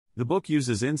The book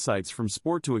uses insights from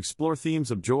sport to explore themes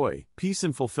of joy, peace,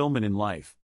 and fulfillment in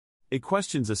life. It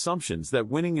questions assumptions that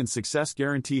winning and success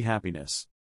guarantee happiness.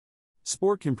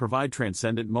 Sport can provide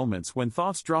transcendent moments when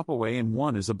thoughts drop away and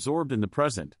one is absorbed in the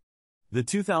present. The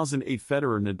 2008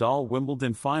 Federer-Nadal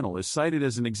Wimbledon final is cited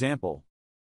as an example.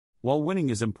 While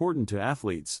winning is important to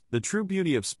athletes, the true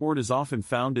beauty of sport is often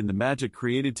found in the magic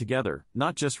created together,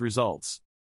 not just results.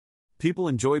 People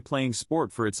enjoy playing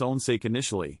sport for its own sake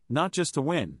initially, not just to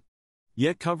win.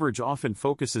 Yet coverage often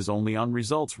focuses only on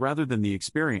results rather than the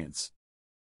experience.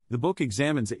 The book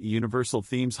examines universal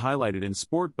themes highlighted in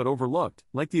sport but overlooked,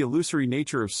 like the illusory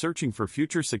nature of searching for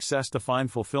future success to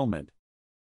find fulfillment.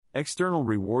 External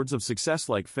rewards of success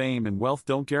like fame and wealth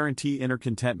don't guarantee inner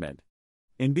contentment.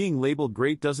 And being labeled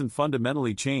great doesn't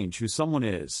fundamentally change who someone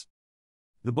is.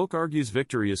 The book argues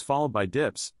victory is followed by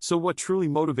dips, so what truly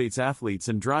motivates athletes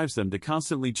and drives them to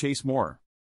constantly chase more?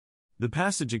 The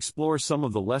passage explores some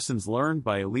of the lessons learned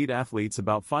by elite athletes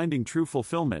about finding true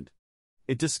fulfillment.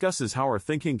 It discusses how our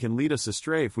thinking can lead us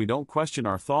astray if we don't question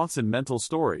our thoughts and mental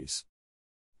stories.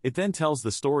 It then tells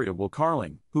the story of Will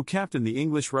Carling, who captained the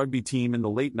English rugby team in the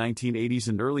late 1980s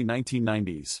and early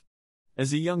 1990s.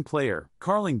 As a young player,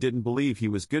 Carling didn't believe he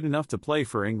was good enough to play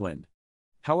for England.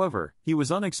 However, he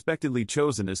was unexpectedly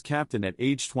chosen as captain at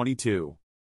age 22.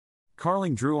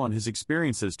 Carling drew on his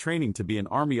experiences training to be an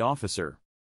army officer.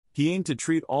 He aimed to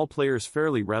treat all players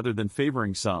fairly rather than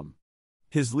favoring some.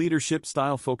 His leadership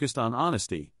style focused on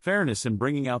honesty, fairness, and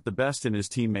bringing out the best in his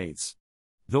teammates.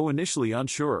 Though initially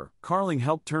unsure, Carling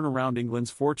helped turn around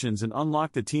England's fortunes and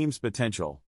unlock the team's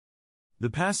potential. The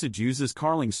passage uses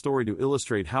Carling's story to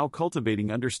illustrate how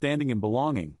cultivating understanding and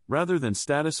belonging, rather than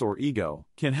status or ego,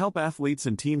 can help athletes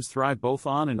and teams thrive both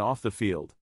on and off the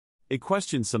field. It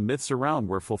questions some myths around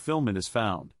where fulfillment is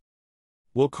found.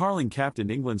 Will Carling captained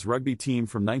England's rugby team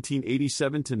from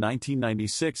 1987 to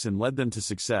 1996 and led them to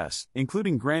success,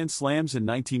 including Grand Slams in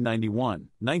 1991,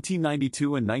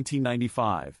 1992 and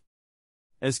 1995.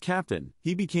 As captain,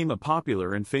 he became a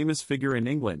popular and famous figure in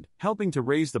England, helping to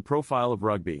raise the profile of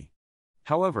rugby.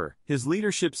 However, his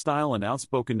leadership style and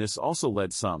outspokenness also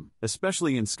led some,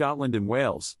 especially in Scotland and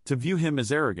Wales, to view him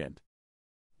as arrogant.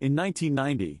 In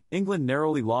 1990, England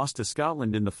narrowly lost to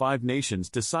Scotland in the Five Nations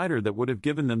decider that would have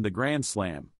given them the Grand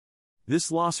Slam.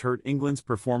 This loss hurt England's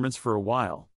performance for a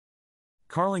while.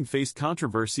 Carling faced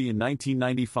controversy in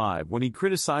 1995 when he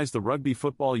criticized the Rugby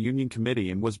Football Union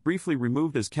Committee and was briefly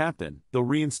removed as captain, though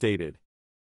reinstated.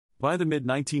 By the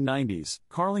mid-1990s,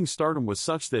 Carling's stardom was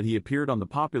such that he appeared on the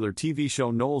popular TV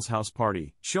show Noel's House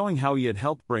Party, showing how he had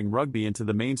helped bring rugby into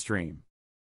the mainstream.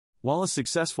 While a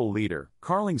successful leader,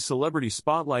 Carling's celebrity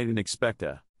spotlight and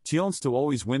expectations to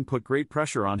always win put great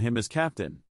pressure on him as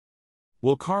captain.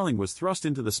 Will Carling was thrust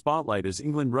into the spotlight as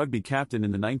England rugby captain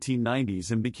in the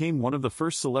 1990s and became one of the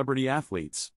first celebrity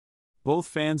athletes. Both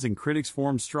fans and critics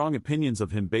formed strong opinions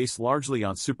of him based largely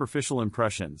on superficial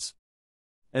impressions.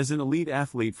 As an elite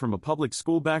athlete from a public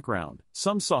school background,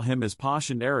 some saw him as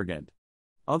posh and arrogant.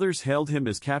 Others hailed him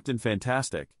as Captain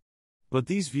Fantastic. But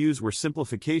these views were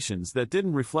simplifications that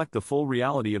didn't reflect the full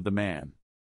reality of the man.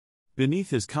 Beneath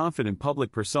his confident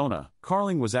public persona,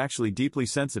 Carling was actually deeply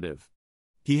sensitive.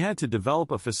 He had to develop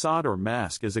a facade or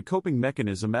mask as a coping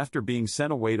mechanism after being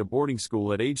sent away to boarding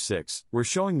school at age 6, where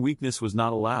showing weakness was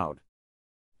not allowed.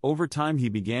 Over time he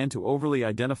began to overly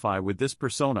identify with this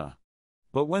persona.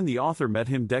 But when the author met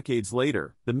him decades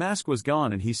later, the mask was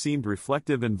gone and he seemed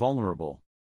reflective and vulnerable.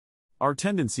 Our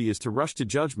tendency is to rush to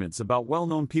judgments about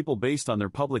well-known people based on their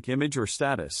public image or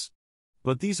status.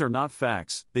 But these are not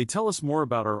facts, they tell us more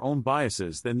about our own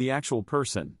biases than the actual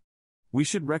person. We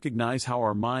should recognize how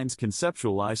our minds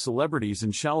conceptualize celebrities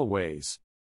in shallow ways.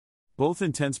 Both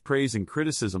intense praise and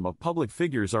criticism of public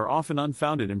figures are often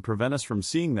unfounded and prevent us from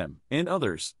seeing them, and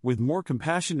others, with more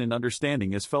compassion and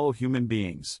understanding as fellow human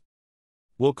beings.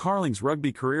 Will Carling's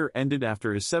rugby career ended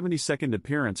after his 72nd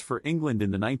appearance for England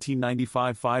in the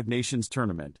 1995 Five Nations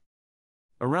tournament.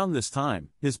 Around this time,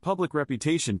 his public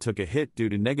reputation took a hit due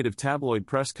to negative tabloid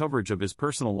press coverage of his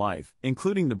personal life,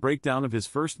 including the breakdown of his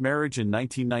first marriage in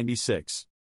 1996.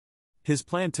 His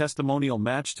planned testimonial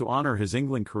match to honor his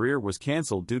England career was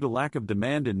cancelled due to lack of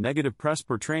demand and negative press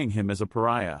portraying him as a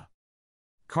pariah.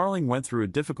 Carling went through a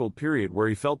difficult period where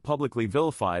he felt publicly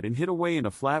vilified and hid away in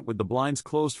a flat with the blinds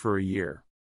closed for a year.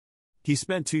 He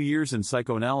spent 2 years in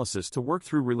psychoanalysis to work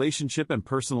through relationship and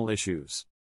personal issues.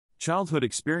 Childhood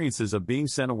experiences of being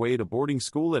sent away to boarding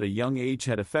school at a young age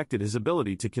had affected his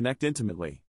ability to connect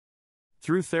intimately.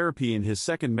 Through therapy in his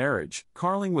second marriage,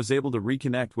 Carling was able to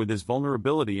reconnect with his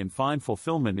vulnerability and find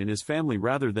fulfillment in his family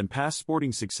rather than past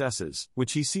sporting successes,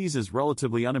 which he sees as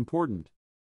relatively unimportant.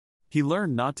 He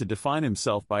learned not to define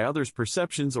himself by others'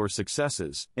 perceptions or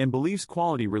successes, and believes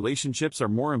quality relationships are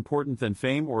more important than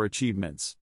fame or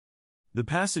achievements. The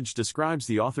passage describes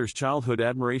the author's childhood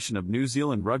admiration of New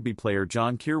Zealand rugby player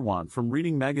John Kirwan from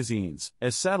reading magazines,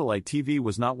 as satellite TV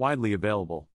was not widely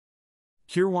available.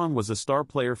 Kirwan was a star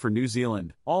player for New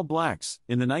Zealand, All Blacks,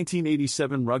 in the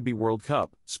 1987 Rugby World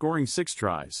Cup, scoring 6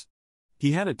 tries.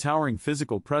 He had a towering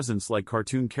physical presence like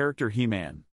cartoon character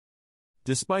He-Man.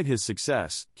 Despite his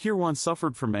success, Kirwan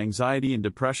suffered from anxiety and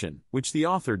depression, which the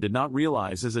author did not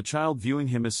realize as a child, viewing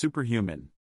him as superhuman.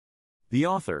 The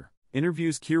author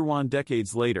interviews Kirwan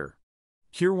decades later.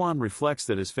 Kirwan reflects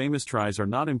that his famous tries are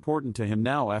not important to him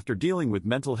now after dealing with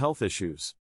mental health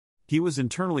issues. He was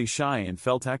internally shy and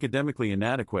felt academically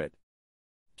inadequate.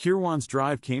 Kirwan's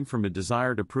drive came from a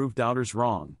desire to prove doubters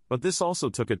wrong, but this also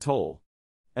took a toll.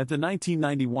 At the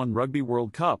 1991 Rugby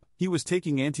World Cup, he was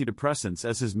taking antidepressants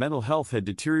as his mental health had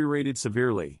deteriorated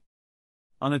severely.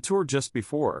 On a tour just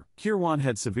before, Kirwan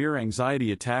had severe anxiety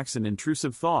attacks and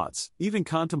intrusive thoughts, even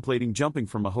contemplating jumping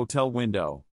from a hotel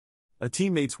window. A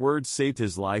teammate's words saved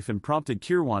his life and prompted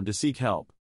Kirwan to seek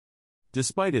help.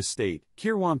 Despite his state,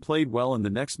 Kirwan played well in the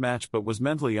next match but was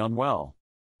mentally unwell.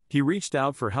 He reached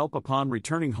out for help upon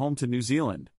returning home to New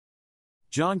Zealand.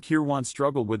 John Kirwan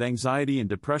struggled with anxiety and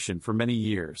depression for many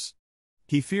years.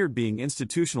 He feared being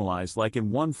institutionalized like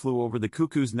in One Flew Over the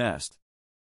Cuckoo's Nest.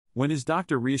 When his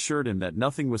doctor reassured him that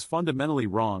nothing was fundamentally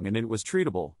wrong and it was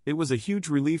treatable, it was a huge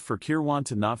relief for Kirwan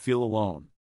to not feel alone.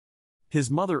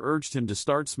 His mother urged him to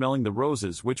start smelling the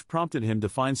roses, which prompted him to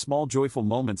find small joyful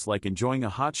moments like enjoying a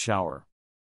hot shower.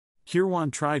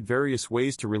 Kirwan tried various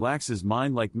ways to relax his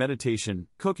mind like meditation,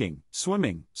 cooking,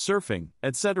 swimming, surfing,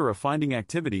 etc., finding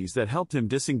activities that helped him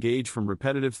disengage from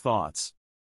repetitive thoughts.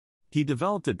 He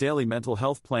developed a daily mental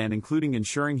health plan, including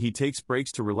ensuring he takes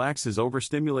breaks to relax his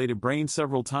overstimulated brain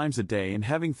several times a day and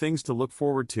having things to look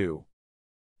forward to.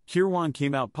 Kirwan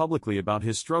came out publicly about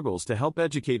his struggles to help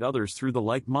educate others through the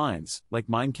Like Minds, Like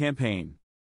Mine campaign.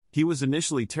 He was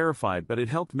initially terrified, but it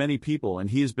helped many people, and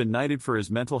he has been knighted for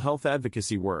his mental health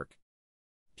advocacy work.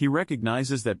 He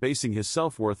recognizes that basing his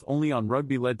self-worth only on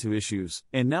rugby led to issues,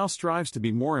 and now strives to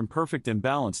be more imperfect and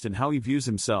balanced in how he views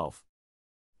himself.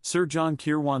 Sir John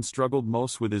Kirwan struggled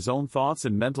most with his own thoughts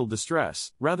and mental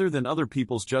distress, rather than other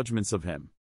people's judgments of him.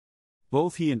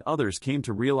 Both he and others came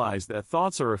to realize that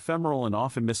thoughts are ephemeral and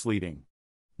often misleading.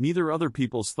 Neither other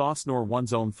people's thoughts nor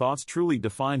one's own thoughts truly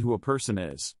define who a person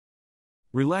is.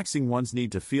 Relaxing one's need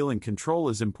to feel in control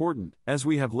is important, as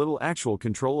we have little actual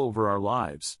control over our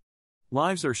lives.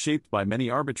 Lives are shaped by many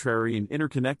arbitrary and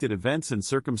interconnected events and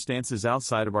circumstances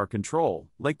outside of our control,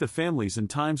 like the families and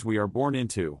times we are born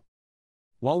into.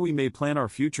 While we may plan our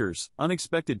futures,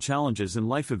 unexpected challenges and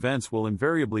life events will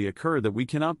invariably occur that we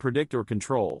cannot predict or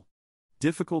control.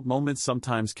 Difficult moments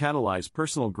sometimes catalyze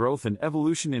personal growth and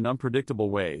evolution in unpredictable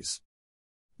ways.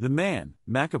 The man,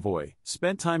 McAvoy,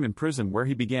 spent time in prison where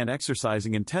he began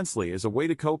exercising intensely as a way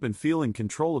to cope and feel in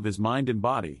control of his mind and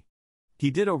body. He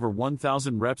did over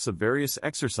 1,000 reps of various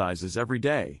exercises every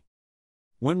day.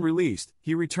 When released,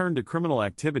 he returned to criminal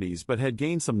activities but had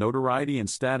gained some notoriety and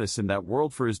status in that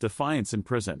world for his defiance in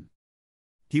prison.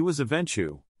 He was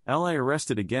eventually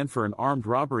arrested again for an armed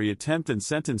robbery attempt and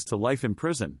sentenced to life in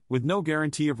prison, with no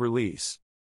guarantee of release.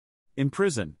 In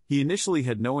prison, he initially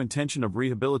had no intention of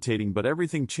rehabilitating, but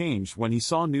everything changed when he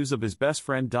saw news of his best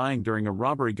friend dying during a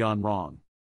robbery gone wrong.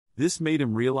 This made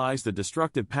him realize the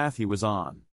destructive path he was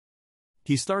on.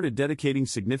 He started dedicating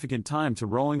significant time to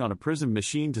rowing on a prison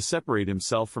machine to separate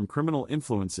himself from criminal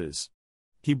influences.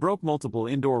 He broke multiple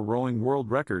indoor rowing world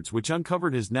records, which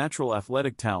uncovered his natural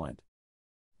athletic talent.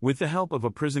 With the help of a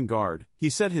prison guard, he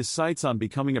set his sights on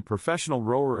becoming a professional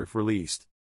rower if released.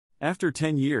 After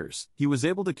 10 years, he was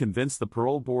able to convince the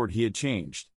parole board he had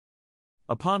changed.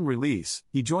 Upon release,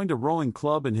 he joined a rowing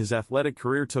club and his athletic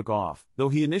career took off, though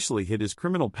he initially hid his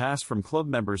criminal past from club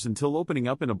members until opening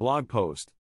up in a blog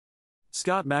post.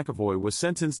 Scott McAvoy was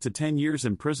sentenced to 10 years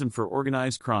in prison for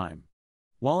organized crime.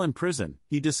 While in prison,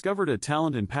 he discovered a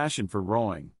talent and passion for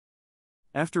rowing.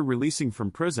 After releasing from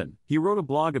prison, he wrote a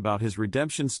blog about his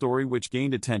redemption story which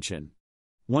gained attention.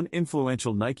 One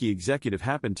influential Nike executive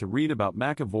happened to read about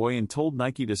McAvoy and told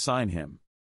Nike to sign him.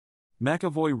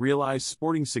 McAvoy realized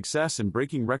sporting success and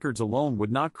breaking records alone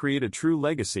would not create a true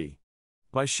legacy.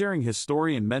 By sharing his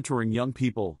story and mentoring young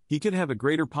people, he could have a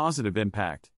greater positive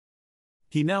impact.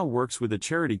 He now works with a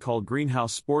charity called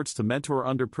Greenhouse Sports to mentor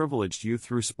underprivileged youth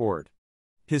through sport.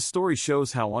 His story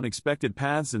shows how unexpected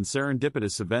paths and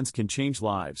serendipitous events can change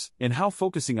lives, and how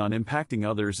focusing on impacting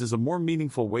others is a more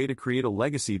meaningful way to create a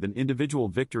legacy than individual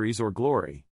victories or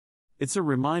glory. It's a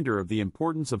reminder of the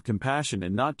importance of compassion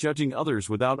and not judging others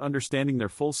without understanding their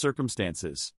full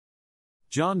circumstances.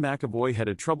 John McAvoy had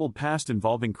a troubled past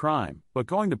involving crime, but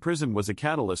going to prison was a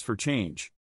catalyst for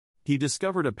change. He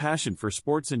discovered a passion for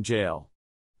sports in jail.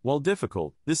 While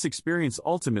difficult, this experience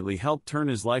ultimately helped turn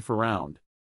his life around.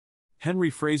 Henry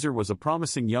Fraser was a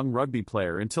promising young rugby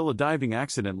player until a diving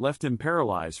accident left him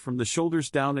paralyzed from the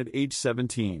shoulders down at age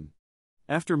 17.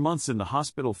 After months in the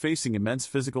hospital facing immense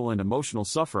physical and emotional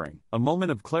suffering, a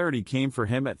moment of clarity came for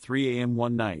him at 3 a.m.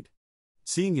 one night.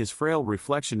 Seeing his frail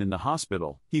reflection in the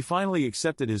hospital, he finally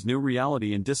accepted his new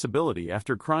reality and disability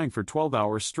after crying for 12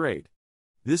 hours straight.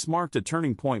 This marked a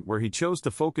turning point where he chose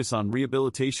to focus on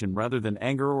rehabilitation rather than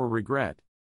anger or regret.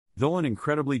 Though an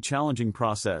incredibly challenging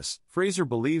process, Fraser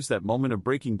believes that moment of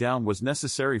breaking down was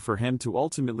necessary for him to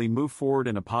ultimately move forward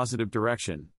in a positive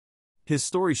direction. His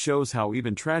story shows how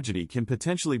even tragedy can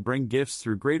potentially bring gifts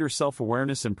through greater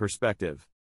self-awareness and perspective.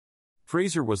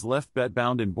 Fraser was left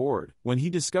bedbound and bored when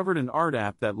he discovered an art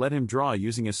app that let him draw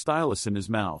using a stylus in his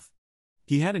mouth.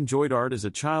 He had enjoyed art as a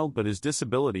child, but his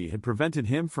disability had prevented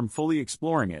him from fully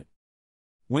exploring it.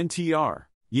 When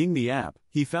Ying the app,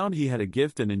 he found he had a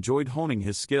gift and enjoyed honing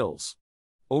his skills.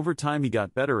 Over time he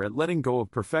got better at letting go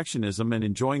of perfectionism and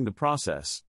enjoying the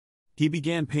process. He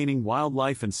began painting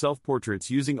wildlife and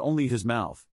self-portraits using only his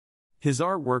mouth. His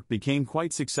artwork became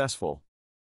quite successful.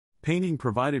 Painting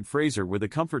provided Fraser with a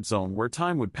comfort zone where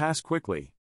time would pass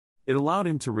quickly. It allowed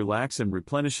him to relax and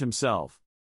replenish himself.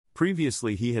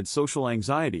 Previously he had social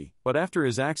anxiety, but after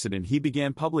his accident he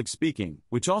began public speaking,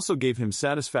 which also gave him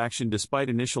satisfaction despite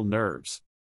initial nerves.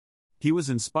 He was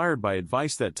inspired by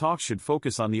advice that talk should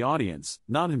focus on the audience,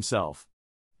 not himself.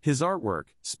 His artwork,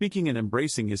 speaking and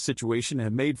embracing his situation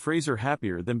have made Fraser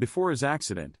happier than before his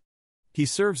accident. He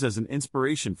serves as an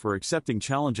inspiration for accepting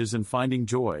challenges and finding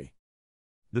joy.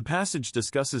 The passage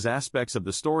discusses aspects of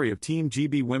the story of Team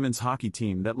GB women's hockey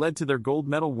team that led to their gold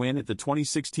medal win at the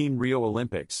 2016 Rio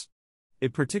Olympics.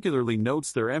 It particularly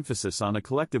notes their emphasis on a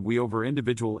collective we over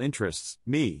individual interests,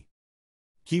 me.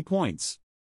 Key points.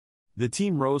 The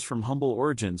team rose from humble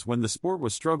origins when the sport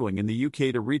was struggling in the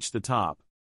UK to reach the top.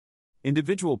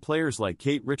 Individual players like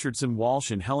Kate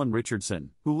Richardson-Walsh and Helen Richardson,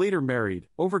 who later married,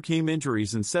 overcame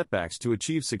injuries and setbacks to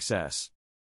achieve success.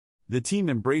 The team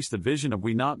embraced the vision of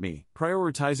we not me,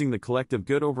 prioritizing the collective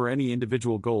good over any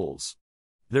individual goals.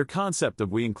 Their concept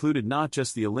of we included not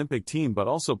just the Olympic team but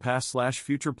also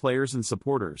past/future players and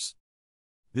supporters.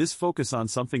 This focus on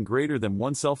something greater than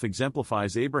oneself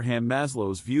exemplifies Abraham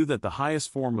Maslow's view that the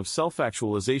highest form of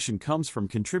self-actualization comes from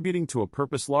contributing to a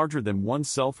purpose larger than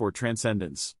oneself or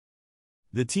transcendence.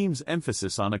 The team's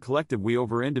emphasis on a collective we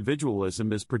over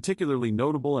individualism is particularly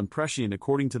notable and prescient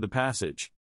according to the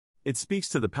passage. It speaks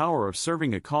to the power of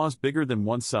serving a cause bigger than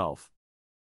oneself.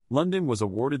 London was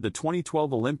awarded the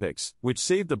 2012 Olympics, which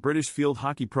saved the British field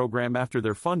hockey program after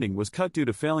their funding was cut due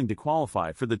to failing to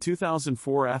qualify for the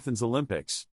 2004 Athens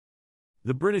Olympics.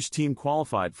 The British team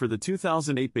qualified for the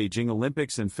 2008 Beijing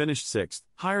Olympics and finished sixth,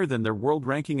 higher than their world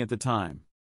ranking at the time.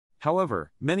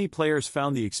 However, many players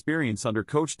found the experience under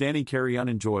coach Danny Carey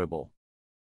unenjoyable.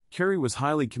 Carey was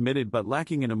highly committed but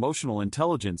lacking in emotional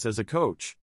intelligence as a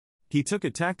coach. He took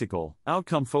a tactical,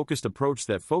 outcome-focused approach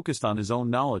that focused on his own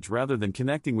knowledge rather than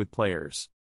connecting with players.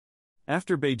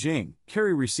 After Beijing,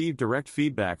 Carey received direct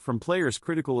feedback from players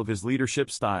critical of his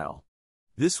leadership style.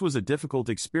 This was a difficult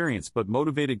experience but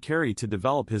motivated Carey to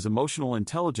develop his emotional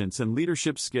intelligence and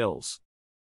leadership skills.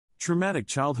 Traumatic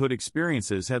childhood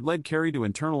experiences had led Carey to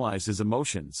internalize his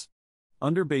emotions.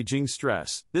 Under Beijing's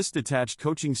stress, this detached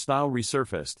coaching style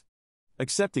resurfaced.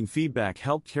 Accepting feedback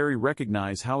helped Carey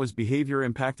recognize how his behavior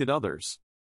impacted others.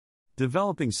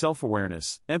 Developing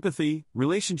self-awareness, empathy,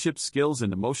 relationship skills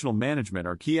and emotional management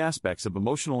are key aspects of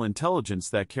emotional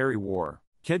intelligence that Carey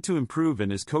had to improve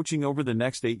in his coaching over the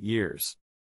next 8 years.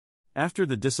 After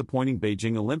the disappointing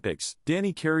Beijing Olympics,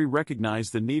 Danny Carey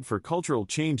recognized the need for cultural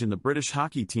change in the British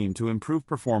hockey team to improve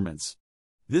performance.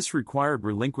 This required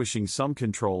relinquishing some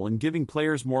control and giving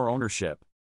players more ownership.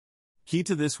 Key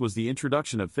to this was the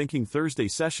introduction of Thinking Thursday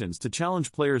sessions to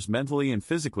challenge players mentally and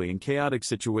physically in chaotic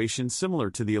situations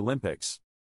similar to the Olympics.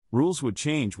 Rules would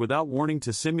change without warning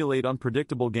to simulate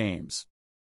unpredictable games.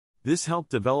 This helped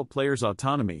develop players'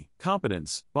 autonomy,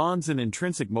 competence, bonds and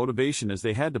intrinsic motivation as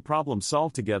they had to problem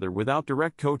solve together without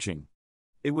direct coaching.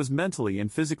 It was mentally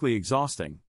and physically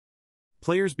exhausting.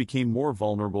 Players became more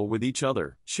vulnerable with each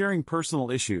other, sharing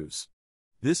personal issues.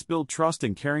 This built trust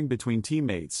and caring between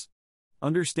teammates.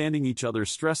 Understanding each other's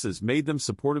stresses made them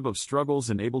supportive of struggles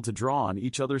and able to draw on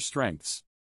each other's strengths.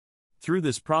 Through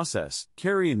this process,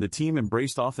 Carey and the team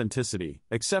embraced authenticity,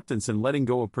 acceptance and letting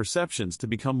go of perceptions to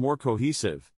become more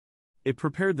cohesive. It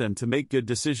prepared them to make good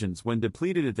decisions when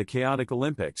depleted at the chaotic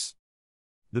Olympics.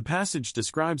 The passage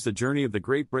describes the journey of the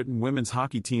Great Britain women's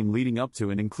hockey team leading up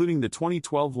to and including the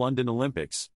 2012 London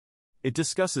Olympics. It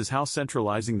discusses how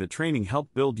centralizing the training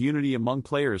helped build unity among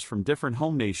players from different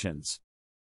home nations.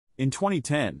 In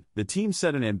 2010, the team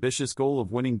set an ambitious goal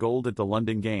of winning gold at the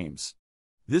London Games.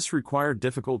 This required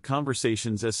difficult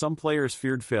conversations as some players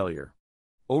feared failure.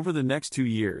 Over the next 2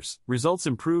 years, results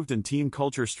improved and team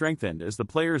culture strengthened as the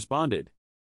players bonded.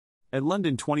 At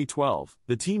London 2012,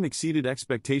 the team exceeded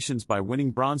expectations by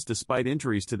winning bronze despite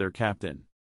injuries to their captain.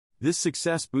 This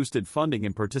success boosted funding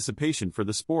and participation for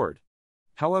the sport.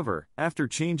 However, after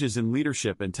changes in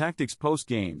leadership and tactics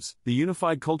post-games, the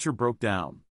unified culture broke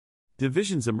down.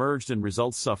 Divisions emerged and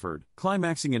results suffered,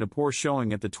 climaxing in a poor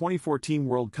showing at the 2014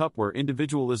 World Cup where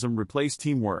individualism replaced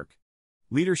teamwork.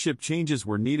 Leadership changes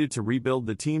were needed to rebuild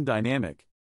the team dynamic.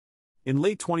 In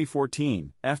late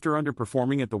 2014, after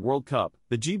underperforming at the World Cup,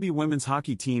 the GB women's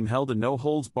hockey team held a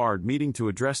no-holds-barred meeting to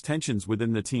address tensions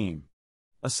within the team.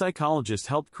 A psychologist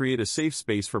helped create a safe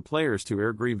space for players to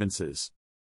air grievances.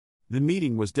 The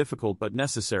meeting was difficult but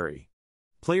necessary.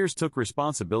 Players took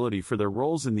responsibility for their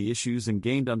roles in the issues and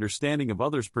gained understanding of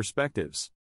others'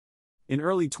 perspectives. In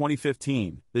early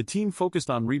 2015, the team focused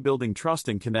on rebuilding trust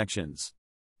and connections.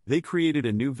 They created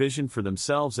a new vision for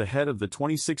themselves ahead of the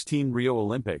 2016 Rio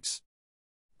Olympics.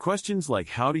 Questions like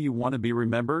 "How do you want to be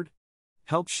remembered?"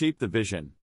 helped shape the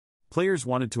vision. Players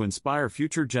wanted to inspire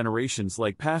future generations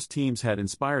like past teams had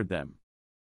inspired them.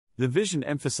 The vision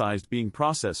emphasized being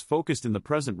process-focused in the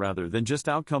present rather than just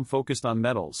outcome-focused on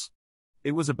medals.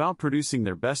 It was about producing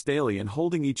their best daily and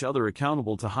holding each other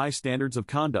accountable to high standards of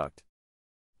conduct.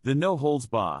 The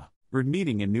no-holds-barred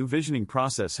meeting and new visioning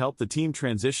process helped the team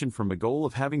transition from a goal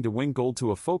of having to win gold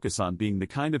to a focus on being the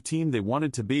kind of team they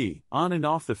wanted to be, on and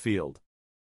off the field.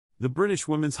 The British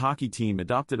women's hockey team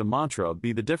adopted a mantra of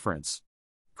 "Be the difference."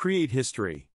 Create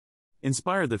history.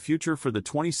 Inspire the future for the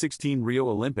 2016 Rio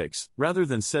Olympics, rather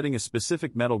than setting a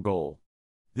specific medal goal.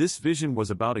 This vision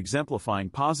was about exemplifying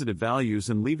positive values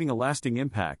and leaving a lasting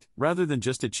impact, rather than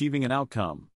just achieving an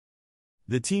outcome.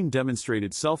 The team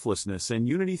demonstrated selflessness and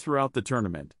unity throughout the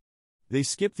tournament. They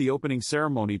skipped the opening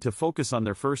ceremony to focus on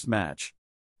their first match.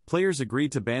 Players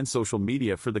agreed to ban social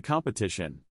media for the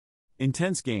competition. In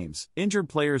tense games, injured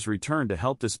players returned to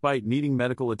help despite needing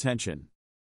medical attention.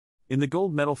 In the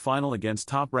gold medal final against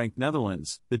top-ranked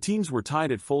Netherlands, the teams were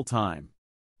tied at full time.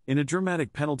 In a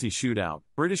dramatic penalty shootout,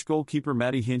 British goalkeeper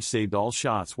Maddie Hinch saved all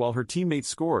shots while her teammates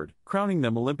scored, crowning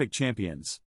them Olympic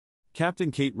champions.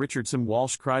 Captain Kate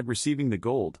Richardson-Walsh cried receiving the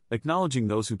gold, acknowledging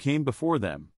those who came before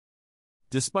them.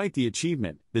 Despite the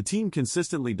achievement, the team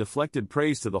consistently deflected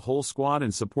praise to the whole squad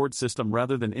and support system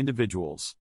rather than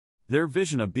individuals. Their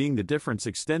vision of being the difference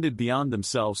extended beyond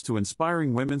themselves to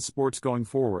inspiring women's sports going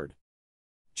forward.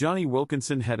 Jonny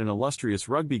Wilkinson had an illustrious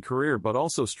rugby career but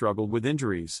also struggled with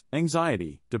injuries,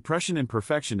 anxiety, depression and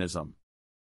perfectionism.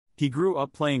 He grew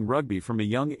up playing rugby from a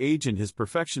young age and his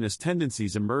perfectionist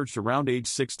tendencies emerged around age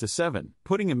 6 to 7,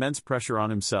 putting immense pressure on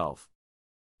himself.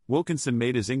 Wilkinson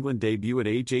made his England debut at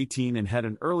age 18 and had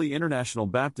an early international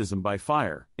baptism by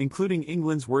fire, including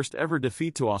England's worst ever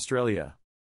defeat to Australia.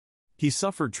 He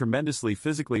suffered tremendously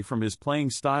physically from his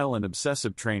playing style and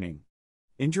obsessive training.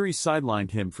 Injuries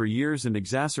sidelined him for years and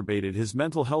exacerbated his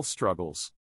mental health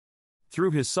struggles.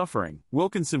 Through his suffering,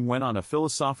 Wilkinson went on a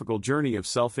philosophical journey of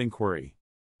self-inquiry.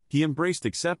 He embraced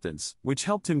acceptance, which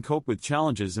helped him cope with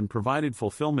challenges and provided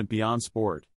fulfillment beyond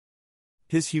sport.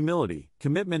 His humility,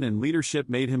 commitment and leadership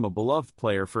made him a beloved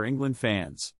player for England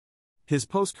fans. His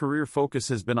post-career focus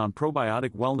has been on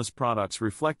probiotic wellness products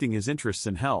reflecting his interests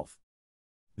in health.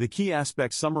 The key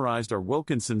aspects summarized are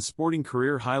Wilkinson's sporting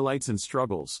career highlights and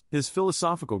struggles, his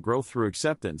philosophical growth through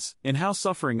acceptance, and how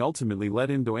suffering ultimately led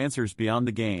him to answers beyond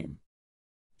the game.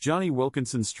 Jonny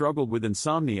Wilkinson struggled with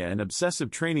insomnia and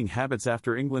obsessive training habits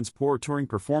after England's poor touring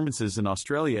performances in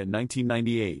Australia in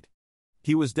 1998.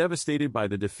 He was devastated by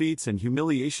the defeats and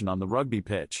humiliation on the rugby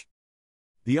pitch.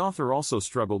 The author also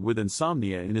struggled with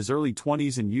insomnia in his early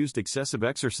 20s and used excessive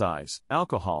exercise,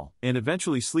 alcohol, and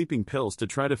eventually sleeping pills to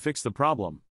try to fix the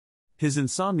problem. His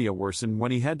insomnia worsened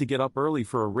when he had to get up early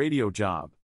for a radio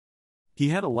job. He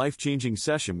had a life-changing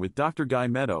session with Dr. Guy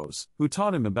Meadows, who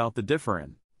taught him about the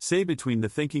difference between the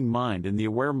thinking mind and the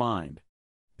aware mind.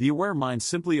 The aware mind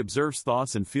simply observes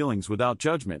thoughts and feelings without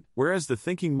judgment, whereas the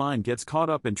thinking mind gets caught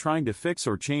up in trying to fix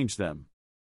or change them.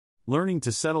 Learning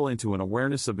to settle into an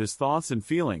awareness of his thoughts and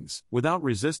feelings, without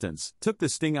resistance, took the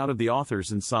sting out of the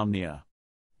author's insomnia.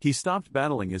 He stopped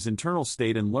battling his internal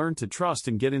state and learned to trust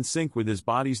and get in sync with his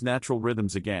body's natural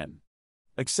rhythms again.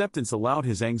 Acceptance allowed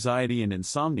his anxiety and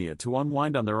insomnia to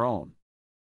unwind on their own.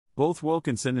 Both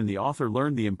Wilkinson and the author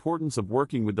learned the importance of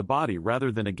working with the body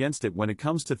rather than against it when it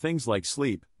comes to things like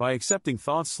sleep, by accepting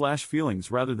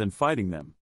thoughts/feelings rather than fighting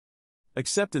them.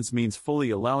 Acceptance means fully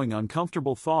allowing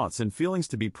uncomfortable thoughts and feelings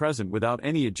to be present without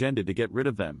any agenda to get rid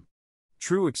of them.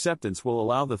 True acceptance will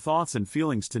allow the thoughts and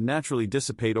feelings to naturally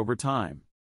dissipate over time.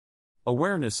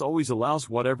 Awareness always allows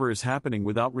whatever is happening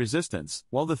without resistance,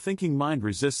 while the thinking mind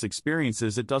resists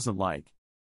experiences it doesn't like.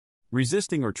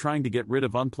 Resisting or trying to get rid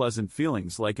of unpleasant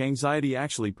feelings like anxiety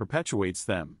actually perpetuates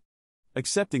them.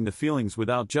 Accepting the feelings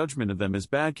without judgment of them as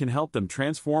bad can help them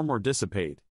transform or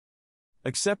dissipate.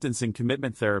 Acceptance in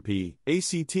Commitment Therapy,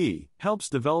 ACT, helps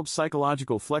develop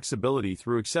psychological flexibility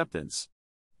through acceptance.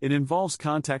 It involves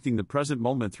contacting the present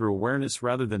moment through awareness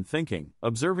rather than thinking,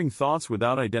 observing thoughts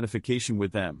without identification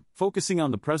with them, focusing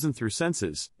on the present through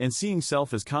senses, and seeing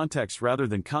self as context rather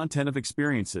than content of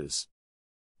experiences.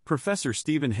 Professor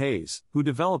Stephen Hayes, who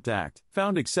developed ACT,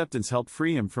 found acceptance helped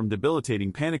free him from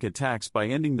debilitating panic attacks by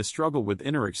ending the struggle with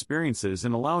inner experiences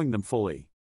and allowing them fully.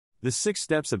 The 6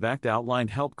 steps of ACT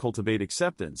outlined help cultivate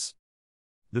acceptance.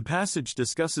 The passage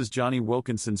discusses Johnny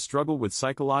Wilkinson's struggle with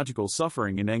psychological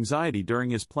suffering and anxiety during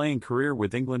his playing career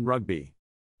with England Rugby.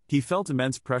 He felt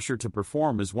immense pressure to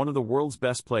perform as one of the world's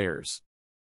best players.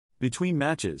 Between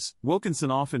matches, Wilkinson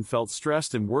often felt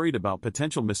stressed and worried about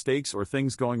potential mistakes or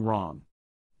things going wrong.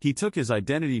 He took his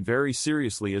identity very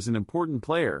seriously as an important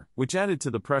player, which added to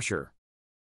the pressure.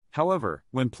 However,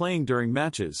 when playing during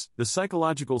matches, the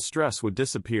psychological stress would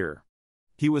disappear.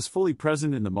 He was fully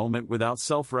present in the moment without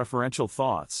self-referential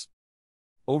thoughts.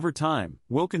 Over time,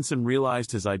 Wilkinson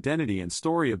realized his identity and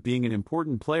story of being an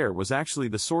important player was actually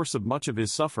the source of much of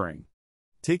his suffering.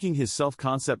 Taking his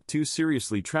self-concept too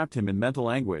seriously trapped him in mental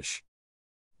anguish.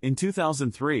 In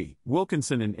 2003,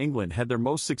 Wilkinson and England had their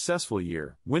most successful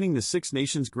year, winning the Six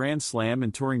Nations Grand Slam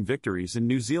and touring victories in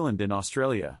New Zealand and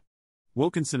Australia.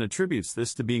 Wilkinson attributes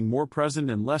this to being more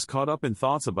present and less caught up in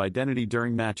thoughts of identity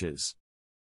during matches.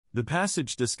 The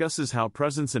passage discusses how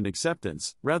presence and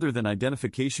acceptance, rather than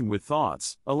identification with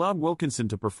thoughts, allowed Wilkinson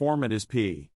to perform at his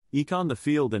peak on the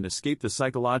field and escape the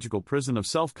psychological prison of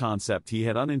self-concept he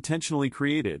had unintentionally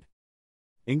created.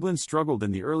 England struggled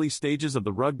in the early stages of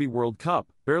the Rugby World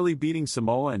Cup, barely beating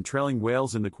Samoa and trailing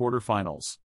Wales in the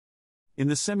quarter-finals. In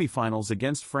the semi-finals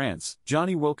against France,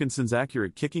 Johnny Wilkinson's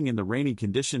accurate kicking in the rainy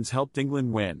conditions helped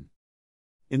England win.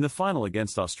 In the final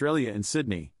against Australia in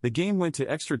Sydney, the game went to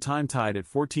extra time tied at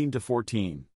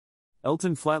 14-14.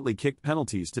 Elton flatly kicked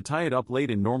penalties to tie it up late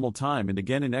in normal time and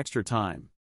again in extra time.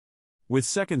 With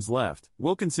seconds left,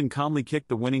 Wilkinson calmly kicked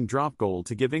the winning drop goal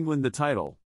to give England the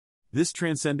title. This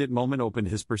transcendent moment opened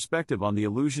his perspective on the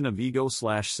illusion of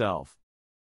ego/self.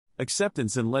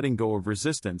 Acceptance and letting go of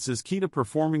resistance is key to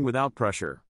performing without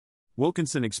pressure.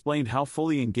 Wilkinson explained how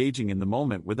fully engaging in the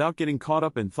moment without getting caught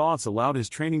up in thoughts allowed his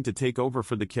training to take over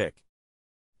for the kick.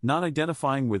 Not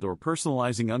identifying with or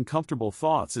personalizing uncomfortable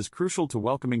thoughts is crucial to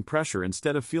welcoming pressure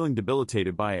instead of feeling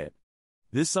debilitated by it.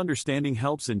 This understanding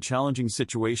helps in challenging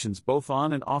situations both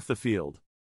on and off the field.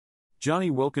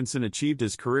 Johnny Wilkinson achieved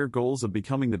his career goals of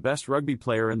becoming the best rugby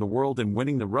player in the world and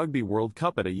winning the Rugby World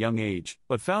Cup at a young age,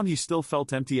 but found he still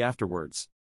felt empty afterwards.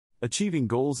 Achieving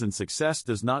goals and success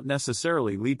does not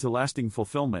necessarily lead to lasting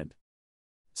fulfillment.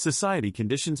 Society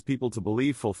conditions people to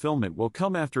believe fulfillment will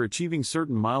come after achieving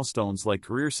certain milestones like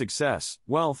career success,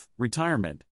 wealth,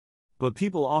 retirement. But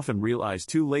people often realize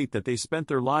too late that they spent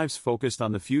their lives focused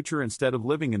on the future instead of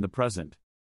living in the present.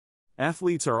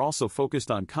 Athletes are also focused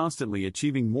on constantly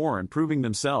achieving more and proving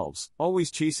themselves,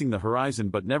 always chasing the horizon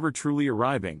but never truly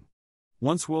arriving.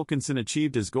 Once Wilkinson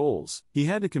achieved his goals, he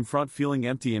had to confront feeling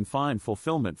empty and find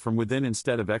fulfillment from within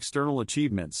instead of external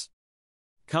achievements.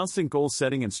 Constant goal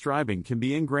setting and striving can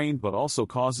be ingrained but also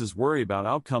causes worry about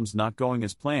outcomes not going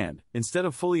as planned, instead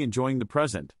of fully enjoying the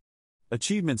present.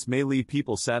 Achievements may leave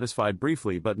people satisfied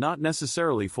briefly but not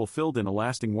necessarily fulfilled in a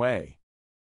lasting way.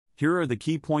 Here are the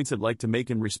key points I'd like to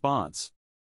make in response.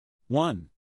 1.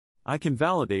 I can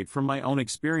validate from my own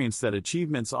experience that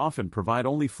achievements often provide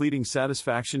only fleeting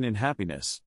satisfaction and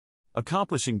happiness.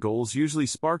 Accomplishing goals usually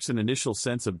sparks an initial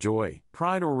sense of joy,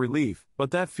 pride or relief, but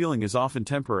that feeling is often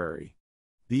temporary.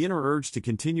 The inner urge to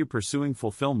continue pursuing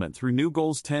fulfillment through new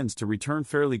goals tends to return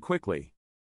fairly quickly.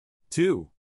 2.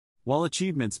 While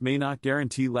achievements may not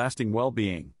guarantee lasting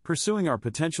well-being, pursuing our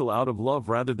potential out of love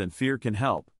rather than fear can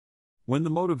help. When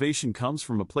the motivation comes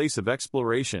from a place of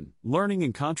exploration, learning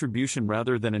and contribution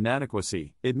rather than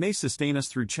inadequacy, it may sustain us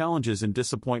through challenges and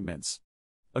disappointments.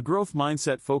 A growth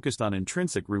mindset focused on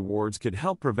intrinsic rewards could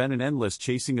help prevent an endless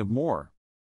chasing of more.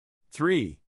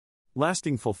 3.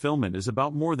 Lasting fulfillment is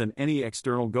about more than any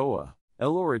external goal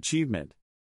or achievement.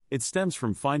 It stems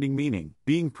from finding meaning,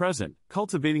 being present,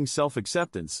 cultivating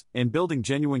self-acceptance, and building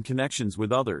genuine connections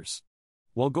with others.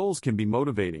 While goals can be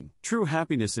motivating, true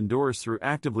happiness endures through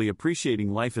actively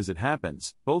appreciating life as it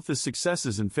happens, both as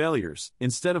successes and failures,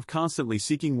 instead of constantly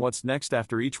seeking what's next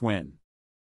after each win.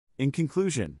 In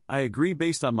conclusion, I agree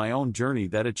based on my own journey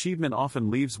that achievement often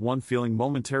leaves one feeling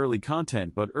momentarily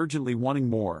content but urgently wanting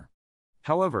more.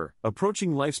 However,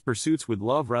 approaching life's pursuits with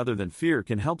love rather than fear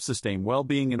can help sustain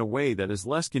well-being in a way that is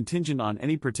less contingent on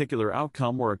any particular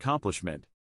outcome or accomplishment.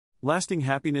 Lasting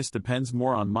happiness depends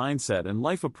more on mindset and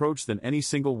life approach than any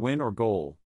single win or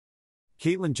goal.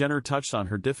 Caitlyn Jenner touched on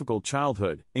her difficult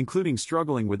childhood, including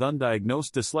struggling with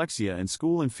undiagnosed dyslexia in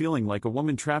school and feeling like a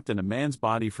woman trapped in a man's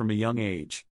body from a young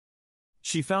age.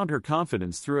 She found her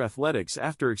confidence through athletics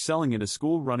after excelling in a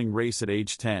school running race at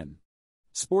age 10.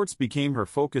 Sports became her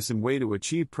focus and way to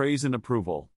achieve praise and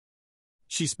approval.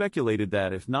 She speculated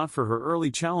that if not for her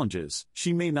early challenges,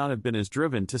 she may not have been as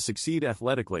driven to succeed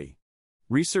athletically.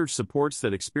 Research supports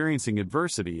that experiencing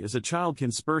adversity as a child can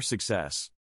spur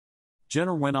success.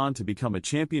 Jenner went on to become a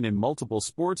champion in multiple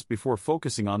sports before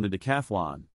focusing on the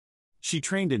decathlon. She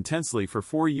trained intensely for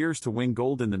 4 years to win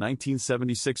gold in the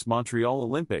 1976 Montreal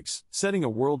Olympics, setting a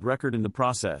world record in the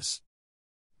process.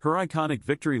 Her iconic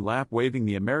victory lap waving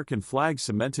the American flag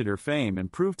cemented her fame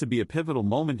and proved to be a pivotal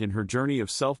moment in her journey of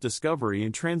self-discovery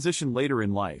and transition later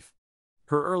in life.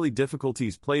 Her early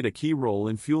difficulties played a key role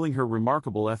in fueling her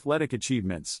remarkable athletic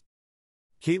achievements.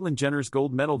 Caitlyn Jenner's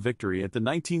gold medal victory at the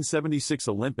 1976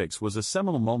 Olympics was a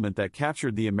seminal moment that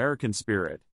captured the American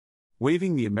spirit.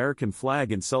 Waving the American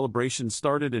flag in celebration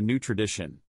started a new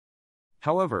tradition.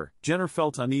 However, Jenner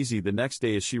felt uneasy the next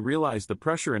day as she realized the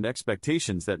pressure and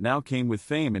expectations that now came with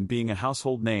fame and being a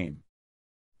household name.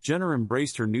 Jenner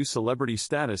embraced her new celebrity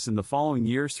status in the following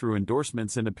years through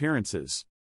endorsements and appearances.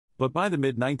 But by the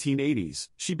mid-1980s,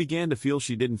 she began to feel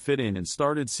she didn't fit in and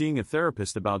started seeing a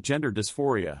therapist about gender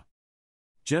dysphoria.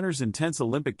 Jenner's intense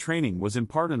Olympic training was in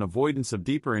part an avoidance of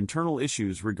deeper internal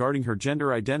issues regarding her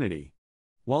gender identity.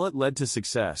 While it led to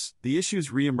success, the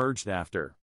issues re-emerged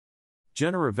after.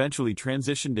 Jenner eventually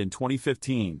transitioned in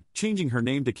 2015, changing her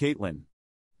name to Caitlyn.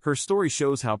 Her story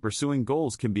shows how pursuing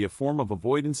goals can be a form of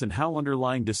avoidance and how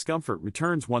underlying discomfort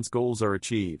returns once goals are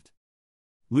achieved.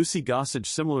 Lucy Gossage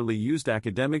similarly used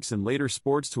academics and later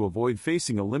sports to avoid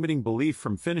facing a limiting belief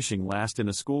from finishing last in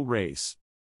a school race.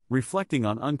 Reflecting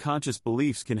on unconscious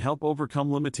beliefs can help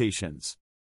overcome limitations.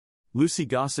 Lucy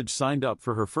Gossage signed up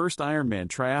for her first Ironman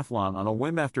triathlon on a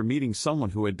whim after meeting someone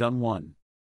who had done one.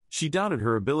 She doubted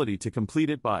her ability to complete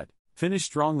it but finished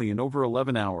strongly in over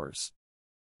 11 hours.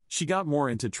 She got more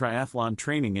into triathlon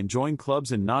training and joined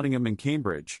clubs in Nottingham and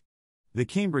Cambridge. The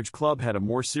Cambridge club had a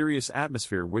more serious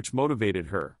atmosphere which motivated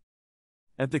her.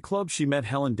 At the club she met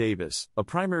Helen Davis, a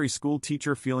primary school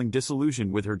teacher feeling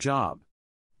disillusioned with her job.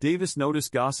 Davis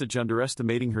noticed Gossage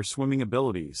underestimating her swimming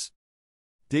abilities.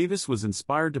 Davis was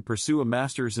inspired to pursue a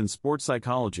master's in sports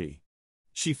psychology.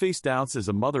 She faced doubts as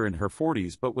a mother in her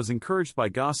 40s but was encouraged by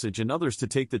Gossage and others to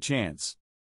take the chance.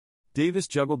 Davis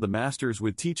juggled the master's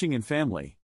with teaching and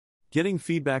family. Getting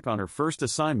feedback on her first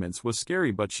assignments was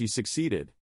scary but she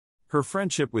succeeded. Her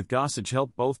friendship with Gossage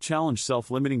helped both challenge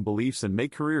self-limiting beliefs and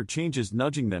make career changes,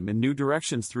 nudging them in new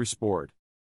directions through sport.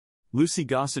 Lucy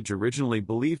Gossage originally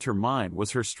believed her mind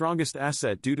was her strongest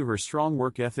asset due to her strong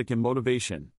work ethic and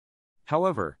motivation.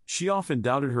 However, she often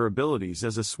doubted her abilities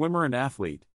as a swimmer and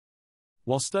athlete.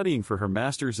 While studying for her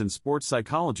master's in sports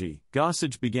psychology,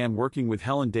 Gossage began working with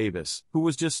Helen Davis, who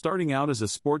was just starting out as a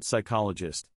sports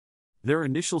psychologist. Their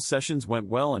initial sessions went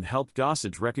well and helped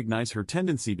Gossage recognize her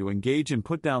tendency to engage in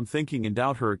put-down thinking and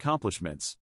doubt her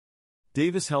accomplishments.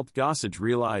 Davis helped Gossage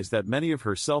realize that many of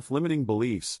her self-limiting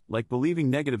beliefs, like believing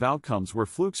negative outcomes were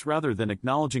flukes rather than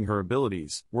acknowledging her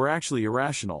abilities, were actually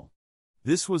irrational.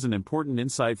 This was an important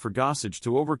insight for Gossage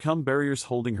to overcome barriers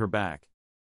holding her back.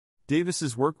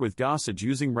 Davis's work with Gossage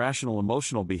using rational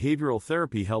emotional behavioral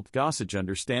therapy helped Gossage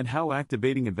understand how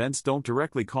activating events don't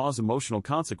directly cause emotional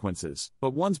consequences,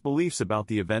 but one's beliefs about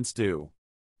the events do.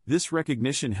 This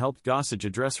recognition helped Gossage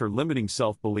address her limiting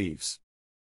self-beliefs.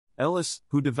 Ellis,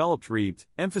 who developed REAPT,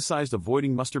 emphasized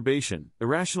avoiding masturbation,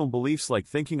 irrational beliefs like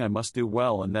thinking I must do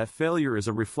well and that failure is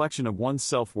a reflection of one's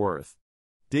self-worth.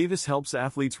 Davis helps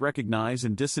athletes recognize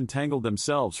and disentangle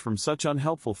themselves from such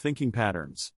unhelpful thinking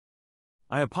patterns.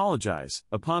 I apologize,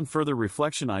 upon further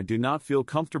reflection I do not feel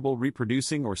comfortable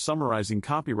reproducing or summarizing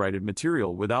copyrighted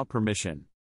material without permission.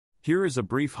 Here is a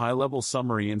brief high-level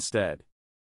summary instead.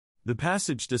 The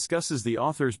passage discusses the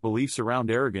author's beliefs around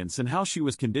arrogance and how she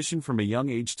was conditioned from a young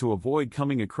age to avoid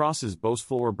coming across as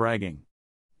boastful or bragging.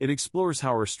 It explores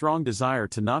how her strong desire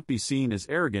to not be seen as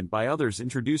arrogant by others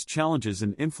introduced challenges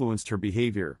and influenced her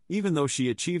behavior, even though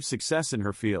she achieved success in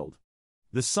her field.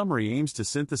 This summary aims to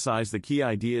synthesize the key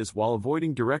ideas while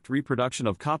avoiding direct reproduction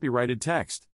of copyrighted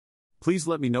text. Please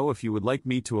let me know if you would like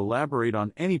me to elaborate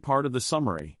on any part of the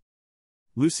summary.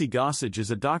 Lucy Gossage is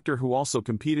a doctor who also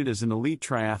competed as an elite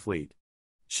triathlete.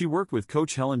 She worked with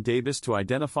coach Helen Davis to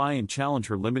identify and challenge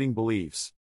her limiting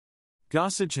beliefs.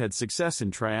 Gossage had success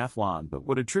in triathlon but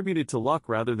would attribute it to luck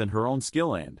rather than her own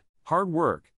skill and hard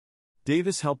work.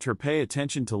 Davis helped her pay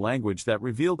attention to language that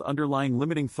revealed underlying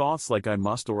limiting thoughts like "I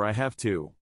must" or "I have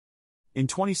to." In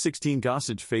 2016,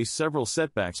 Gossage faced several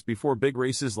setbacks before big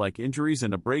races like injuries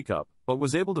and a breakup, but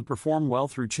was able to perform well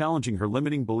through challenging her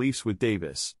limiting beliefs with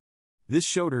Davis. This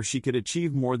showed her she could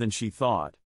achieve more than she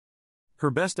thought. Her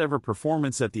best ever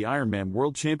performance at the Ironman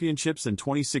World Championships in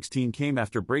 2016 came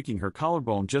after breaking her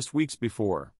collarbone just weeks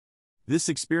before. This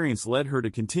experience led her to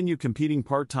continue competing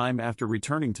part-time after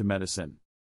returning to medicine.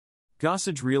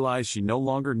 Gossage realized she no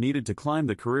longer needed to climb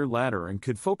the career ladder and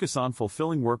could focus on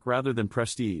fulfilling work rather than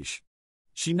prestige.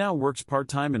 She now works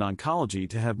part-time in oncology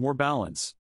to have more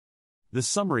balance. This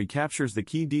summary captures the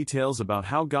key details about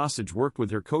how Gossage worked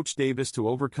with her coach Davis to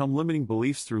overcome limiting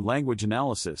beliefs through language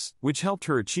analysis, which helped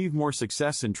her achieve more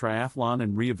success in triathlon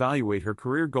and reevaluate her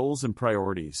career goals and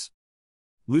priorities.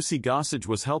 Lucy Gossage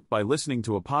was helped by listening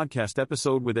to a podcast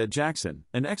episode with Ed Jackson,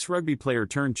 an ex-rugby player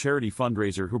turned charity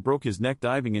fundraiser who broke his neck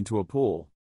diving into a pool.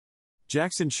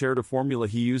 Jackson shared a formula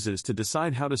he uses to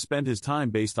decide how to spend his time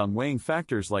based on weighing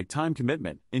factors like time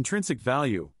commitment, intrinsic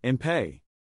value, and pay.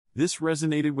 This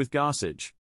resonated with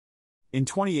Gossage. In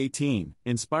 2018,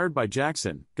 inspired by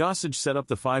Jackson, Gossage set up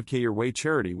the 5K Your Way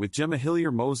charity with Gemma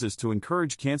Hillier Moses to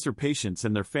encourage cancer patients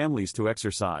and their families to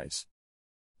exercise.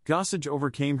 Gossage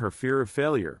overcame her fear of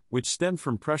failure, which stemmed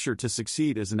from pressure to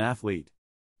succeed as an athlete.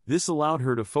 This allowed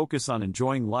her to focus on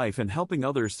enjoying life and helping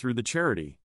others through the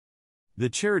charity. The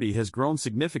charity has grown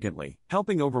significantly,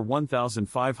 helping over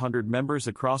 1,500 members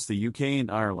across the UK and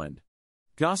Ireland.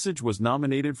 Gossage was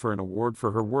nominated for an award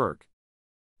for her work.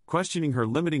 Questioning her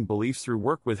limiting beliefs through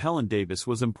work with Helen Davis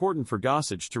was important for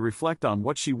Gossage to reflect on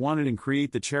what she wanted and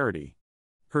create the charity.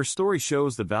 Her story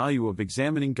shows the value of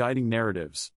examining guiding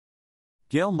narratives.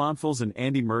 Gail Monfils and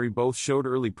Andy Murray both showed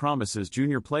early promise as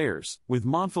junior players, with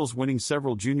Monfils winning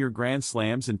several junior Grand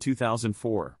Slams in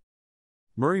 2004.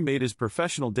 Murray made his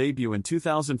professional debut in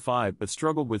 2005 but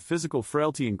struggled with physical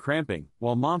frailty and cramping,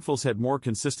 while Monfils had more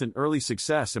consistent early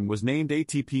success and was named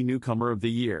ATP Newcomer of the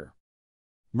Year.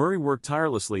 Murray worked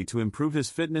tirelessly to improve his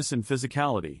fitness and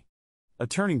physicality. A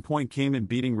turning point came in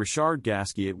beating Richard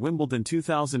Gasquet at Wimbledon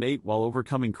 2008 while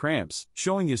overcoming cramps,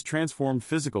 showing his transformed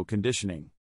physical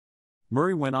conditioning.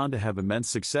 Murray went on to have immense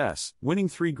success, winning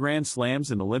 3 Grand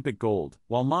Slams and Olympic gold,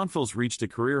 while Monfils reached a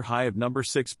career high of number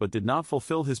 6 but did not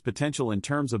fulfill his potential in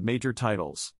terms of major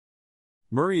titles.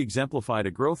 Murray exemplified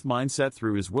a growth mindset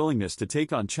through his willingness to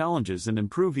take on challenges and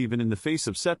improve even in the face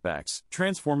of setbacks,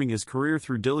 transforming his career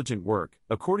through diligent work,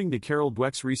 according to Carol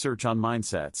Dweck's research on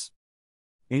mindsets.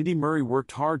 Andy Murray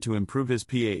worked hard to improve his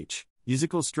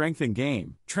physical strength and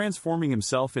game, transforming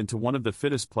himself into one of the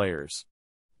fittest players.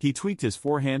 He tweaked his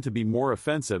forehand to be more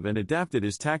offensive and adapted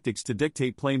his tactics to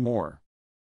dictate play more.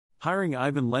 Hiring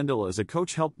Ivan Lendl as a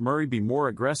coach helped Murray be more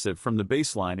aggressive from the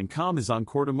baseline and calm his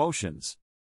on-court emotions.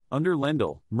 Under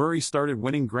Lendl, Murray started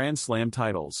winning Grand Slam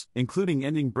titles, including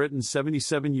ending Britain's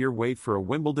 77-year wait for a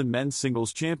Wimbledon men's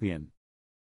singles champion.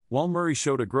 While Murray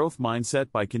showed a growth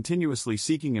mindset by continuously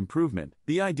seeking improvement,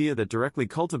 the idea that directly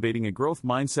cultivating a growth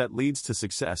mindset leads to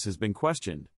success has been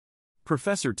questioned.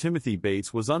 Professor Timothy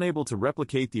Bates was unable to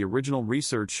replicate the original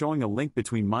research showing a link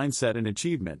between mindset and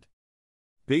achievement.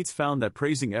 Bates found that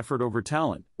praising effort over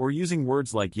talent, or using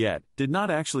words like "yet," did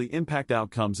not actually impact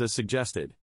outcomes as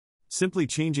suggested. Simply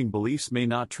changing beliefs may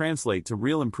not translate to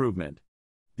real improvement.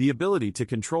 The ability to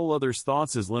control others'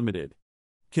 thoughts is limited.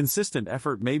 Consistent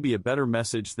effort may be a better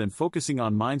message than focusing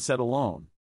on mindset alone.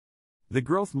 The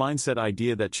growth mindset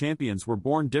idea that champions were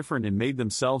born different and made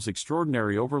themselves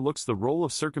extraordinary overlooks the role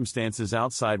of circumstances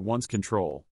outside one's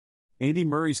control. Andy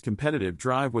Murray's competitive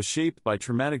drive was shaped by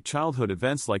traumatic childhood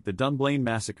events like the Dunblane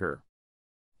massacre.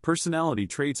 Personality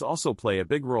traits also play a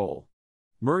big role.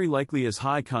 Murray likely has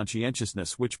high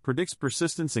conscientiousness, which predicts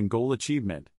persistence and goal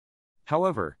achievement.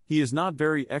 However, he is not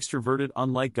very extroverted,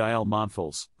 unlike Gael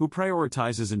Monfils, who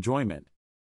prioritizes enjoyment.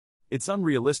 It's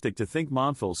unrealistic to think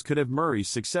Monfils could have Murray's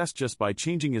success just by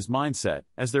changing his mindset,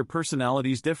 as their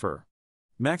personalities differ.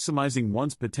 Maximizing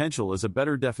one's potential is a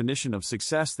better definition of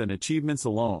success than achievements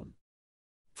alone.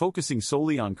 Focusing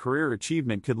solely on career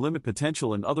achievement could limit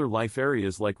potential in other life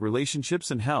areas like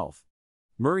relationships and health.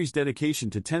 Murray's dedication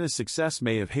to tennis success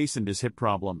may have hastened his hip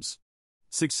problems.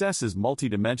 Success is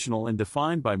multidimensional and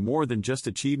defined by more than just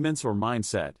achievements or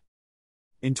mindset.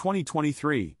 In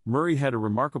 2023, Murray had a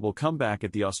remarkable comeback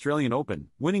at the Australian Open,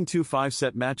 winning 2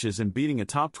 5-set matches and beating a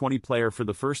top 20 player for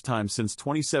the first time since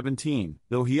 2017,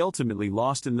 though he ultimately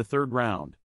lost in the third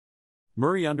round.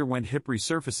 Murray underwent hip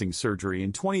resurfacing surgery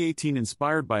in 2018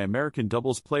 inspired by American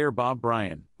doubles player Bob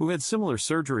Bryan, who had similar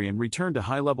surgery and returned to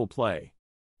high-level play.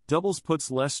 Doubles puts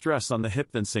less stress on the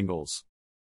hip than singles.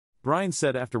 Bryan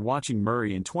said after watching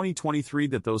Murray in 2023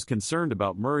 that those concerned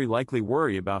about Murray likely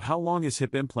worry about how long his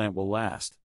hip implant will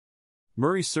last.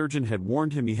 Murray's surgeon had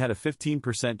warned him he had a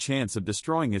 15% chance of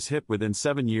destroying his hip within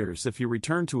 7 years if he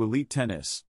returned to elite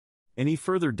tennis. Any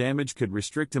further damage could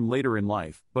restrict him later in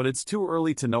life, but it's too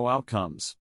early to know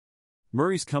outcomes.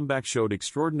 Murray's comeback showed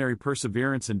extraordinary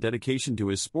perseverance and dedication to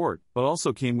his sport, but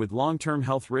also came with long-term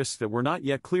health risks that were not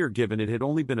yet clear given it had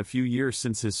only been a few years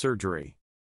since his surgery.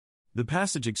 The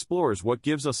passage explores what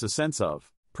gives us a sense of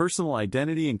personal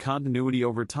identity and continuity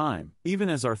over time, even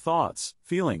as our thoughts,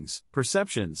 feelings,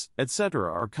 perceptions,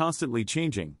 etc. are constantly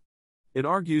changing. It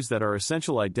argues that our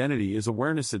essential identity is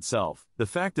awareness itself, the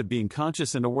fact of being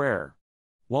conscious and aware.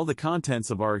 While the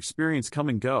contents of our experience come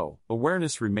and go,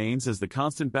 awareness remains as the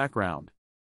constant background.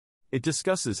 It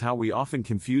discusses how we often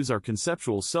confuse our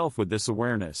conceptual self with this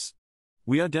awareness.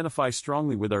 We identify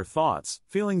strongly with our thoughts,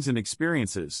 feelings and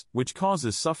experiences, which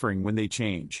causes suffering when they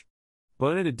change.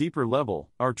 But at a deeper level,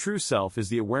 our true self is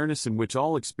the awareness in which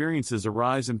all experiences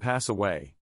arise and pass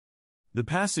away. The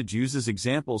passage uses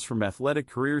examples from athletic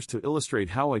careers to illustrate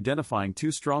how identifying too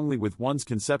strongly with one's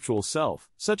conceptual self,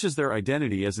 such as their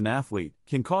identity as an athlete,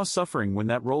 can cause suffering when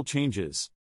that role changes.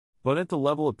 But at the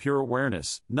level of pure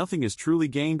awareness, nothing is truly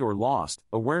gained or lost,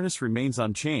 awareness remains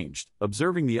unchanged,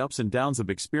 observing the ups and downs of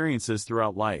experiences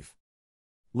throughout life.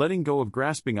 Letting go of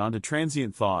grasping onto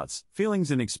transient thoughts,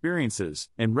 feelings and experiences,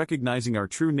 and recognizing our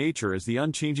true nature as the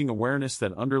unchanging awareness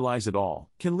that underlies it all,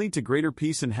 can lead to greater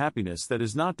peace and happiness that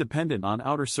is not dependent on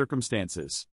outer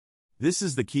circumstances. This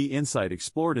is the key insight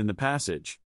explored in the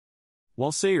passage.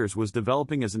 While Sayers was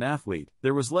developing as an athlete,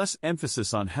 there was less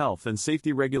emphasis on health and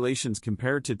safety regulations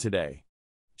compared to today.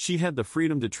 She had the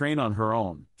freedom to train on her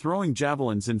own, throwing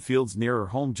javelins in fields near her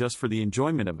home just for the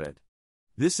enjoyment of it.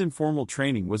 This informal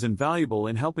training was invaluable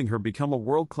in helping her become a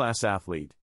world-class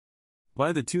athlete.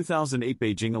 By the 2008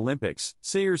 Beijing Olympics,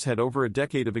 Sayers had over a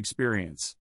decade of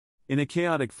experience. In a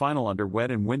chaotic final under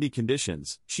wet and windy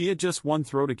conditions, she had just one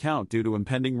throw to count due to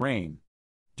impending rain.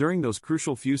 During those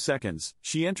crucial few seconds,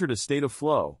 she entered a state of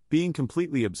flow, being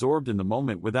completely absorbed in the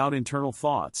moment without internal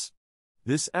thoughts.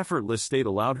 This effortless state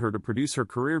allowed her to produce her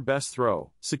career-best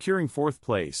throw, securing 4th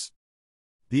place.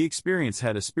 The experience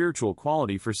had a spiritual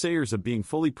quality for Sayers of being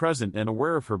fully present and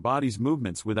aware of her body's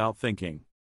movements without thinking.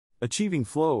 Achieving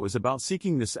flow is about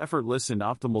seeking this effortless and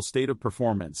optimal state of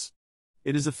performance.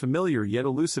 It is a familiar yet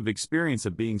elusive experience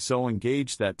of being so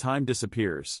engaged that time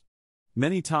disappears.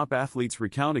 Many top athletes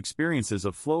recount experiences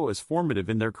of flow as formative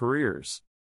in their careers.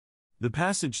 The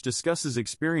passage discusses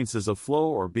experiences of flow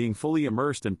or being fully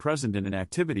immersed and present in an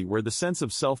activity where the sense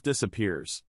of self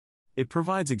disappears. It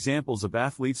provides examples of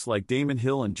athletes like Damon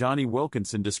Hill and Jonny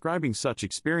Wilkinson describing such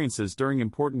experiences during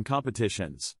important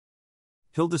competitions.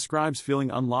 Hill describes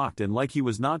feeling unlocked and like he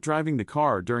was not driving the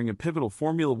car during a pivotal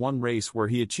Formula One race where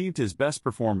he achieved his best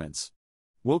performance.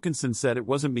 Wilkinson said, "It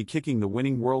wasn't me kicking the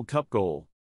winning World Cup goal."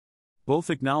 Both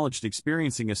acknowledged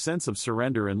experiencing a sense of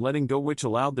surrender and letting go which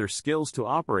allowed their skills to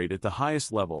operate at the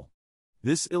highest level.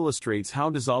 This illustrates how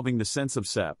dissolving the sense of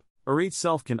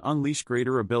self can unleash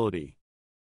greater ability.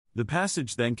 The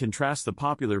passage then contrasts the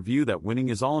popular view that winning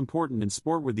is all important in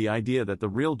sport with the idea that the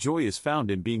real joy is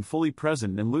found in being fully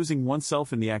present and losing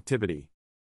oneself in the activity.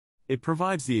 It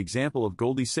provides the example of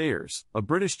Goldie Sayers, a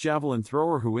British javelin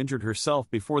thrower who injured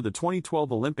herself before the 2012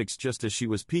 Olympics just as she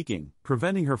was peaking,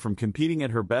 preventing her from competing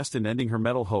at her best and ending her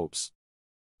medal hopes.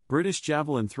 British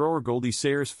javelin thrower Goldie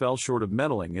Sayers fell short of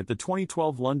medaling at the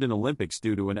 2012 London Olympics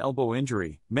due to an elbow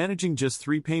injury, managing just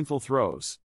 3 painful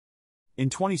throws. In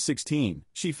 2016,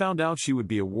 she found out she would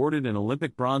be awarded an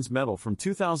Olympic bronze medal from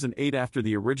 2008 after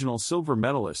the original silver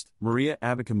medalist, Maria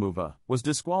Abakumova, was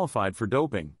disqualified for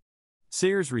doping.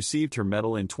 Sayers received her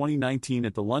medal in 2019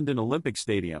 at the London Olympic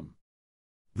Stadium.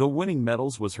 Though winning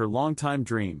medals was her longtime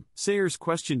dream, Sayers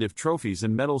questioned if trophies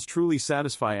and medals truly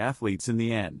satisfy athletes in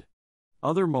the end.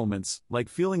 Other moments, like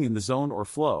feeling in the zone or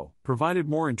flow, provided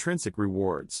more intrinsic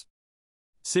rewards.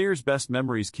 Sayers' best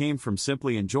memories came from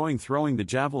simply enjoying throwing the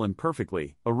javelin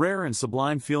perfectly, a rare and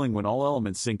sublime feeling when all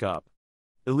elements sync up.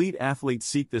 Elite athletes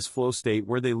seek this flow state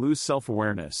where they lose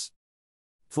self-awareness.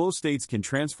 Flow states can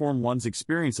transform one's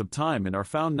experience of time and are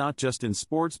found not just in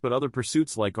sports but other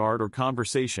pursuits like art or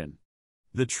conversation.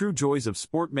 The true joys of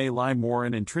sport may lie more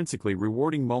in intrinsically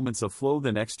rewarding moments of flow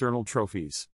than external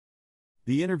trophies.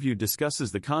 The interview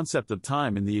discusses the concept of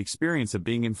time and the experience of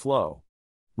being in flow.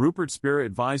 Rupert Spira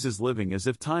advises living as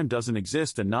if time doesn't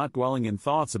exist and not dwelling in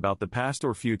thoughts about the past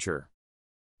or future.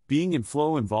 Being in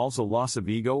flow involves a loss of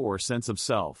ego or sense of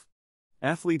self.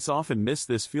 Athletes often miss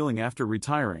this feeling after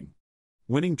retiring.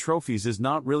 Winning trophies is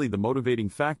not really the motivating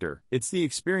factor, it's the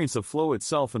experience of flow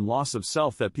itself and loss of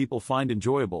self that people find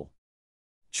enjoyable.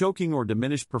 Choking or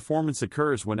diminished performance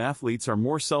occurs when athletes are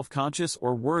more self-conscious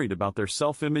or worried about their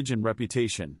self-image and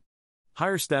reputation.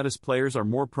 Higher-status players are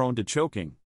more prone to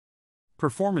choking.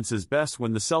 Performance is best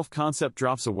when the self-concept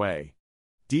drops away.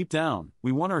 Deep down,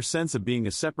 we want our sense of being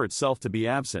a separate self to be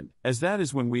absent, as that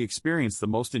is when we experience the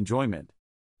most enjoyment.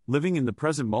 Living in the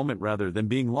present moment rather than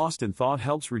being lost in thought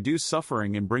helps reduce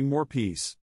suffering and bring more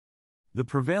peace. The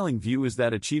prevailing view is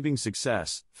that achieving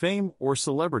success, fame, or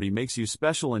celebrity makes you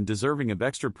special and deserving of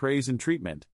extra praise and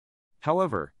treatment.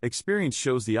 However, experience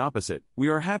shows the opposite. We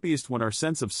are happiest when our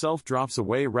sense of self drops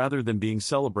away rather than being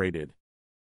celebrated.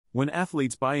 When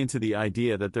athletes buy into the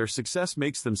idea that their success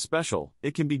makes them special,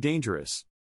 it can be dangerous.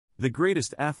 The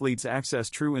greatest athletes access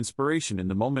true inspiration in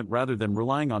the moment rather than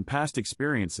relying on past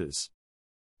experiences.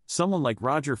 Someone like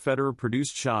Roger Federer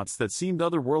produced shots that seemed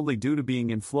otherworldly due to being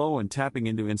in flow and tapping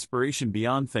into inspiration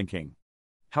beyond thinking.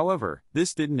 However,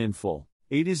 this didn't inflate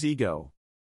his ego.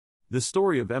 The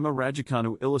story of Emma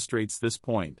Raducanu illustrates this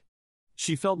point.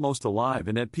 She felt most alive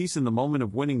and at peace in the moment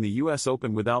of winning the US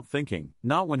Open without thinking,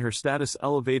 not when her status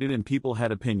elevated and people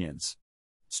had opinions.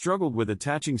 Struggled with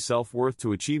attaching self-worth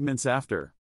to achievements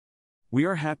after. We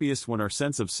are happiest when our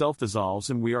sense of self dissolves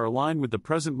and we are aligned with the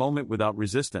present moment without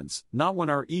resistance, not when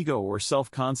our ego or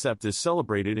self-concept is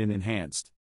celebrated and enhanced.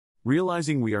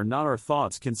 Realizing we are not our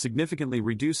thoughts can significantly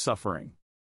reduce suffering.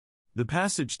 The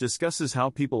passage discusses how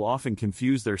people often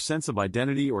confuse their sense of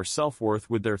identity or self-worth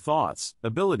with their thoughts,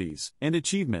 abilities, and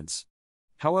achievements.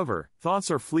 However,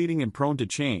 thoughts are fleeting and prone to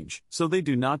change, so they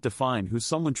do not define who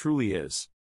someone truly is.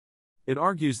 It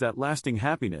argues that lasting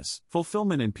happiness,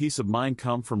 fulfillment and peace of mind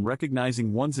come from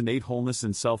recognizing one's innate wholeness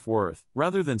and self-worth,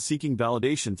 rather than seeking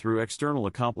validation through external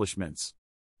accomplishments.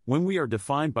 When we are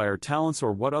defined by our talents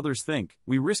or what others think,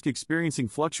 we risk experiencing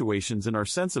fluctuations in our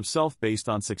sense of self based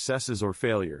on successes or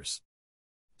failures.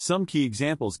 Some key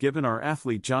examples given are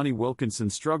athlete Johnny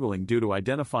Wilkinson struggling due to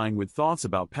identifying with thoughts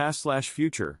about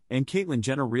past/future, and Caitlyn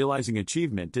Jenner realizing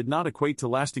achievement did not equate to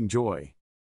lasting joy.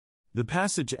 The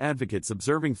passage advocates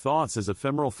observing thoughts as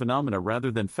ephemeral phenomena rather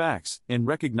than facts, and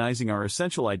recognizing our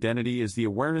essential identity is the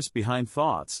awareness behind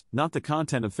thoughts, not the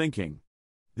content of thinking.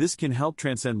 This can help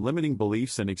transcend limiting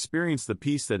beliefs and experience the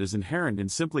peace that is inherent in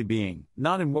simply being,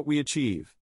 not in what we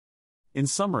achieve. In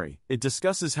summary, it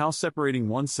discusses how separating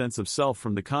one's sense of self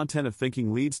from the content of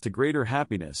thinking leads to greater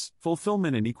happiness,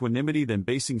 fulfillment and equanimity than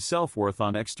basing self-worth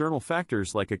on external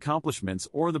factors like accomplishments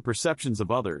or the perceptions of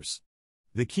others.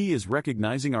 The key is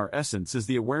recognizing our essence as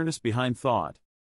the awareness behind thought.